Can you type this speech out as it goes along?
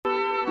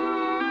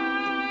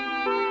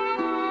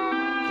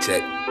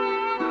Check.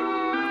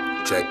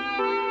 Check.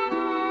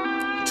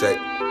 Check.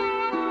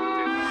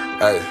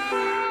 Hey.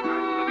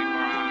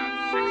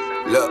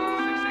 Look.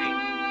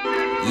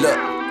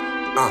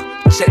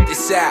 Check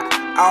this out.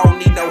 I don't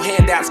need no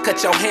handouts,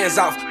 cut your hands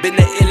off, been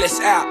the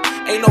illest out.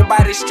 Ain't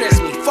nobody stress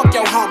me, fuck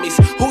your homies,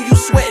 who you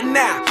sweating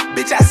now?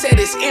 Bitch, I said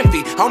it's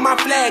envy, on my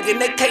flag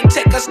and they can't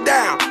take us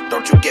down.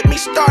 Don't you get me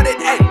started,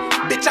 ayy.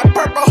 Bitch, I'm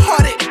purple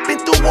hearted,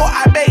 been through war,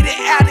 I made it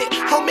out it.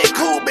 Homie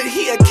cool, but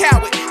he a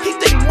coward, he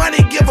think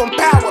money give him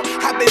power.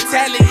 I been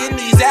tallying in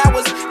these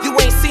hours, you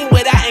ain't seen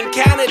what I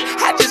encountered.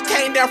 I just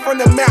came down from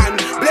the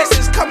mountain,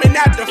 blessings coming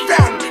out the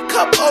fountain.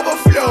 Cup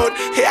overflowed,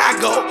 here I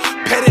go.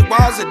 Petty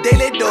walls a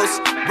daily dose,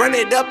 run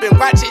it up and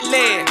watch it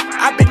land.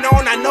 I been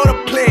on, I know the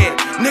plan.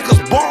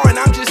 Niggas boring,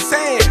 I'm just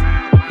saying.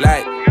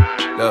 Like,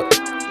 look,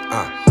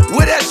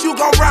 what else you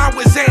gon' rhyme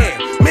with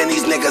Zan? Man,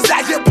 these niggas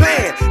out here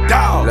playing,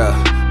 dawg. Look,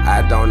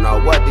 I don't know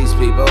what these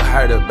people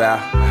heard about.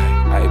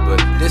 Hey,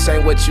 but this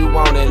ain't what you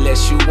want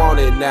unless you want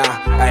it now.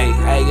 Hey,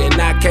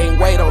 and I can't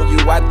wait on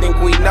you, I think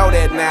we know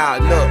that now.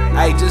 Look,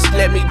 hey, just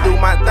let me do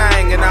my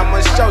thing and I'ma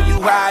show you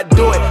how I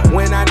do it.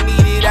 When I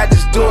need it, I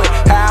just do it.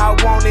 How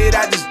I want it,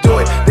 I just do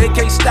it. They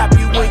can't stop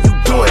you when you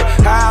do it.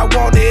 How I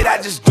want it,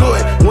 I just do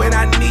it. When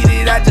I need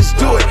it, I just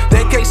do it.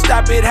 They can't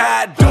stop it,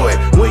 how I do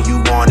it. When you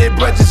want it,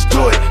 bruh, just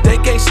do it. They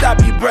can't stop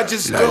you, bruh,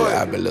 just do it.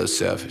 I've been a little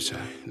selfish,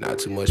 not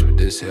too much, but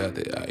this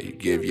healthy. You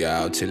give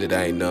y'all till it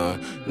ain't none.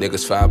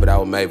 Niggas fire, but I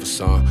was made for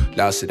some.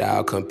 Lost it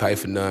all, couldn't pay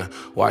for none.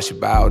 Wash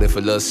it out if a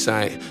little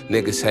saint.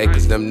 Niggas hate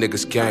cause them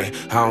niggas can't.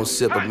 I don't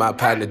sip of my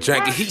partner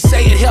drinking. He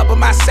say it help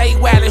him, I say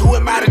well, and who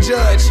am I to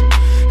judge?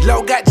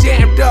 Low got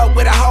jammed up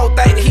with a whole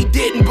thing and he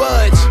didn't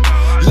budge.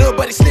 Lil'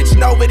 buddy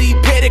snitching over these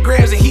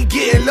pentagrams and he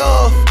getting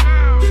love.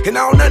 And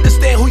I don't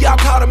understand who y'all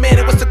call the man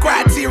and what's the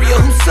criteria.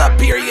 Who's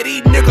superior?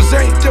 These niggas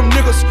ain't them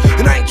niggas.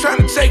 And I ain't trying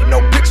to take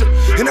no picture.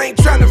 And I ain't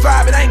trying to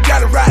vibe and I ain't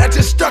gotta ride. I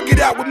just stuck it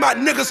out with my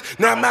niggas.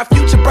 Now my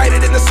future brighter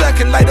than the sun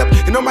can light up.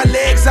 And on my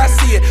legs I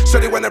see it. So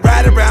they wanna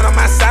ride around on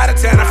my side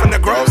of town. I'm from the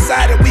Grove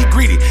side and we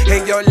greedy.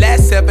 And your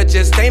last effort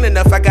just ain't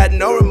enough. I got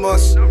no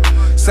remorse.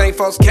 Same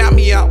folks count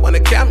me out, wanna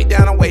count me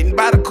down. I'm waiting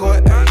by the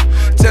court. Ay.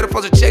 Tell the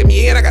folks to check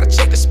me in. I gotta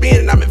check the spin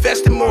and I'm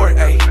investing more.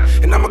 Ay.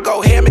 And I'ma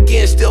go ham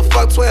again, still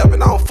fuck 12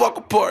 and I don't fuck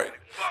a port.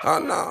 Oh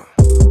no.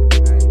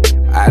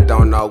 I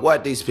don't know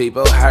what these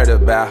people heard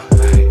about.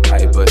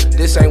 Hey, but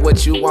this ain't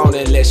what you want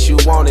unless you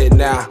want it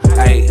now.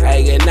 Hey,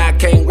 and I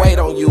can't wait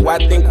on you, I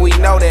think we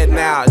know that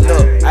now.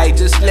 Look, hey,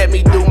 just let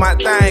me do my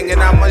thing and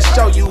I'ma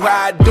show you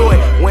how I do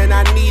it. When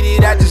I need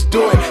it, I just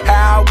do it.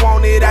 How I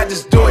want it, I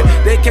just do it.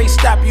 They can't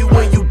stop you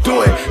when you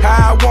do it.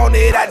 How I want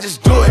it, I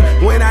just do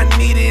it. When I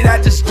need it,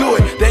 I just do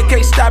it. They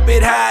can't stop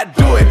it, how I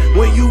do it.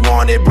 When you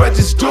want it, bruh,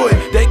 just do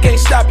it. They can't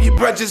stop you,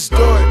 bruh, just do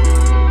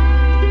it.